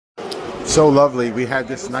So lovely. We had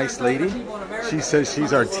this nice lady. She says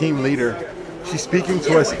she's our team leader. She's speaking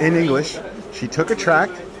to us in English. She took a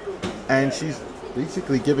tract and she's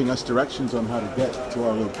basically giving us directions on how to get to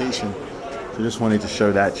our location. So just wanted to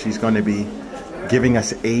show that. She's going to be giving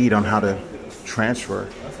us aid on how to transfer.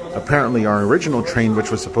 Apparently our original train,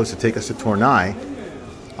 which was supposed to take us to Tournai,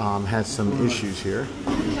 has some issues here.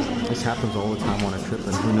 This happens all the time on a trip,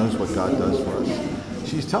 and who knows what God does for us.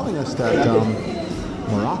 She's telling us that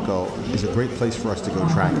Morocco is a great place for us to go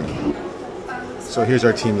tracking. So here's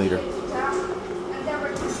our team leader.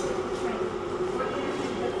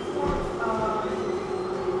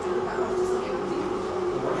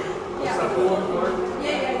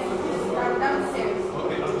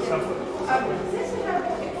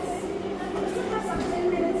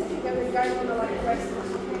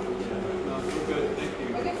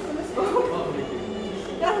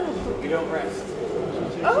 We don't rest.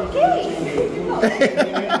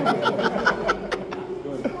 Okay.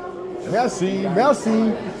 Merci, merci,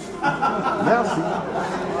 merci.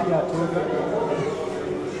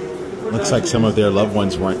 Looks like some of their loved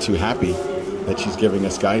ones weren't too happy that she's giving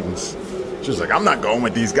us guidance. She was like, I'm not going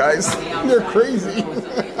with these guys. They're crazy.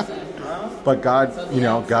 But God, you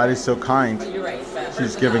know, God is so kind.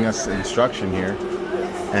 She's giving us instruction here,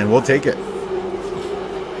 and we'll take it.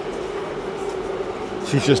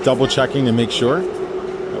 She's just double checking to make sure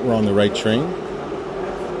that we're on the right train.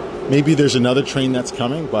 Maybe there's another train that's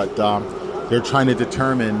coming, but they're trying to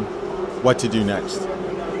determine what to do next.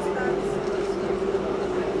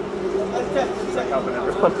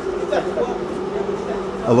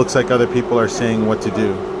 It looks like other people are saying what to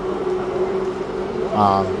do.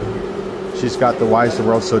 She's got the Why is the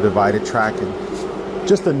World So Divided track, and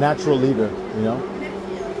just a natural leader, you know?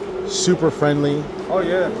 Super friendly. Oh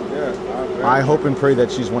yeah, yeah. I hope and pray that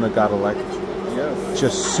she's one of God elect. Yes.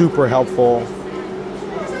 Just super helpful.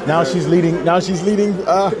 Now she's leading.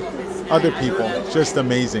 Other people. Just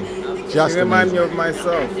amazing. Just remind amazing. me of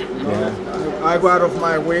myself. You know? Yeah. I go out of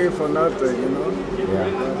my way for nothing. You know.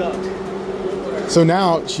 Yeah. So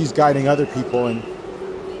now she's guiding other people, and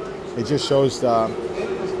it just shows.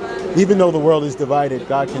 Even though the world is divided,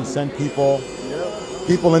 God can send people.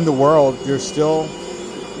 People in the world. They're still.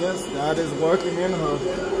 Yes, God is working in her.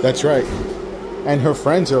 That's right. And her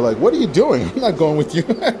friends are like, what are you doing? I'm not going with you.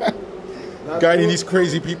 Guiding these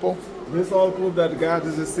crazy people. This all proves that God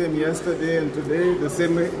is the same yesterday and today, the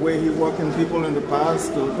same way He worked in people in the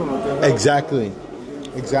past. To help. Exactly.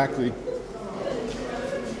 Exactly.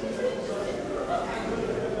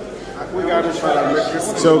 We got to try to make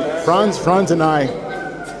this. So Franz and I,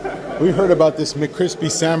 we heard about this McCrispy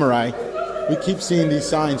Samurai. We keep seeing these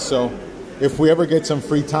signs, so if we ever get some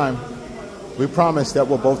free time, we promise that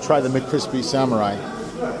we'll both try the McCrispy Samurai.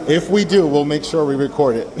 If we do, we'll make sure we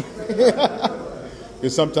record it.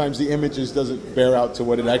 Because sometimes the images doesn't bear out to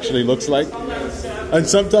what it actually looks like. And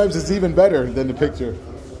sometimes it's even better than the picture.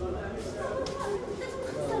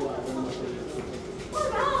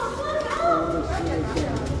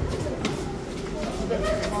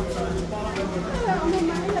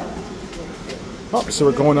 Oh, so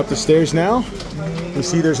we're going up the stairs now. We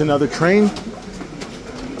see there's another train.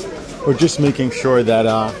 We're just making sure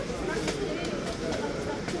that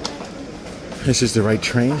this is the right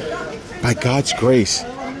train. By God's grace,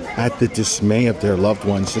 at the dismay of their loved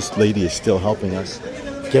ones, this lady is still helping us,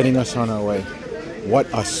 getting us on our way. What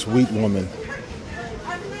a sweet woman.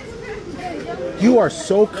 You are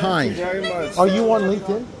so kind. Are you on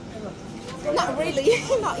LinkedIn? Not really,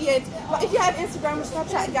 not yet. But if you have Instagram or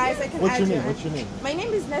Snapchat, guys, I can What's add your you. name? What's your name? My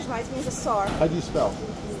name is Nejma. It means a star. How do you spell?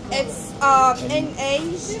 It's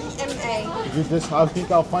N-A-G-M-A. I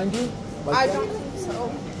think I'll find you? I don't think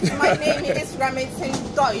so. My name in Instagram is in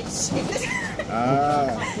Deutsch.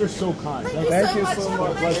 You're so kind. Thank you so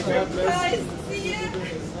much. Guys, see you.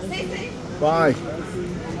 Stay safe. Bye.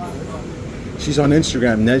 She's on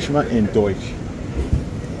Instagram, Nejma in Deutsch.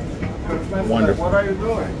 Wonderful. What are you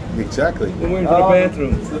doing? Exactly. We're going to the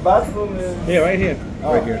bathroom. The bathroom is Here, right here.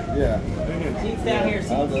 Right here. yeah. Seats down here.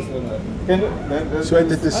 So at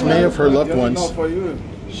the dismay of her loved ones, for you.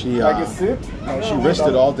 she Like a sit? she risked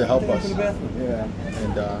it all to help us, Yeah.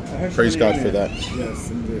 and praise God for that. Yes,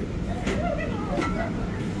 indeed.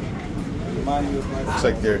 Looks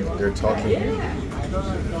like they're talking.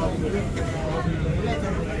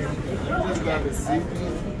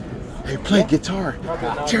 Hey, play guitar.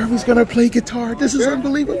 Jeremy's gonna play guitar. This is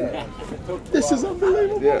unbelievable. This is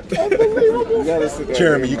unbelievable. Yeah. Unbelievable. Right.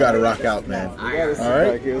 Jeremy, you gotta rock out, man. You gotta sit All right.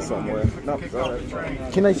 right here somewhere. No, go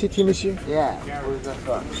ahead. Can I sit here, monsieur? Yeah. Where's that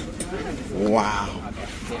from? Wow.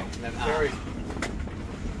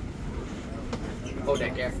 Hold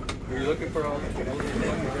that careful. Are you looking for all?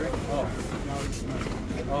 Oh.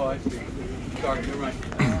 Oh, I see. Sorry, you're right.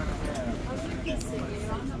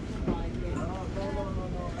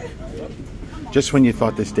 Just when you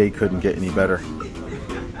thought this day couldn't get any better.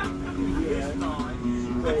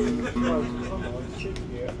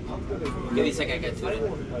 Give me a second, I got to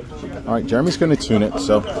it. All right, Jeremy's going to tune it,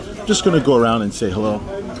 so I'm just going to go around and say hello.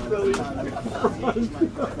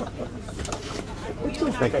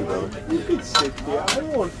 Thank you, brother. You can sit there. I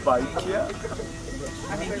won't fight you.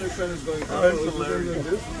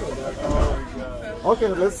 Okay,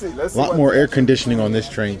 let's see. A lot more air conditioning on this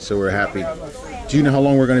train, so we're happy. Do you know how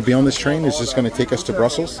long we're going to be on this train? Is this going to take us to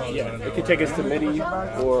Brussels? Yeah, it could take us to Midi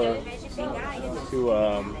or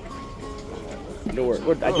to Nord.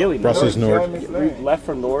 Or ideally, Brussels Nord. We left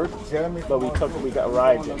for Nord, but we got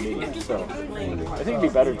rides at Midi. So I think it'd be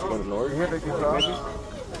better to go to Nord.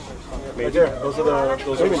 Maybe. Those are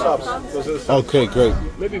the stops. Okay, great.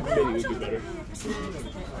 Maybe Midi would be better.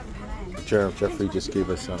 Jeffrey just gave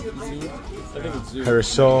us some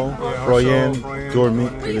Parasol, Royen, Dormi.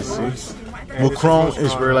 Macron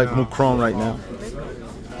is we're like Macron right now.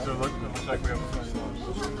 So look, looks like we have.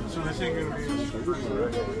 So this ain't gonna be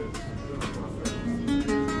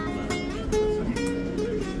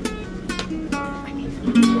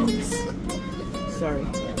Sorry.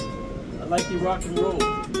 I like you rock and roll.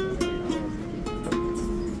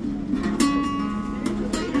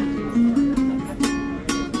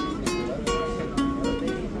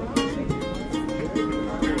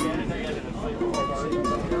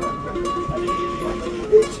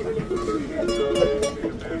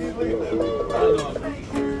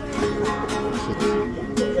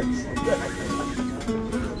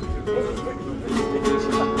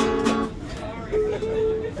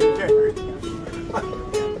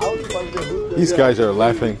 These guys are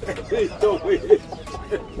laughing.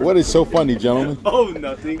 What is so funny, gentlemen? Oh,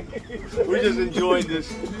 nothing. We're just enjoying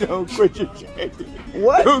this. Don't quit your day.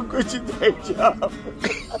 What? Don't quit your day job.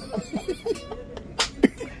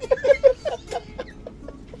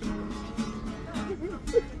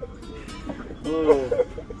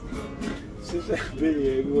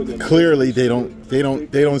 Clearly, they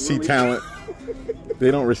don't see talent.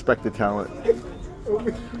 They don't respect the talent.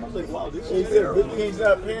 He's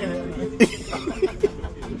not paying him.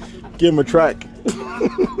 Give him a track.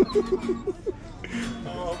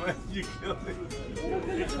 Oh man, you killed me.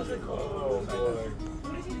 Oh boy.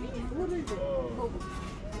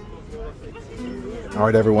 All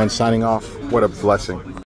right, everyone, signing off. What a blessing.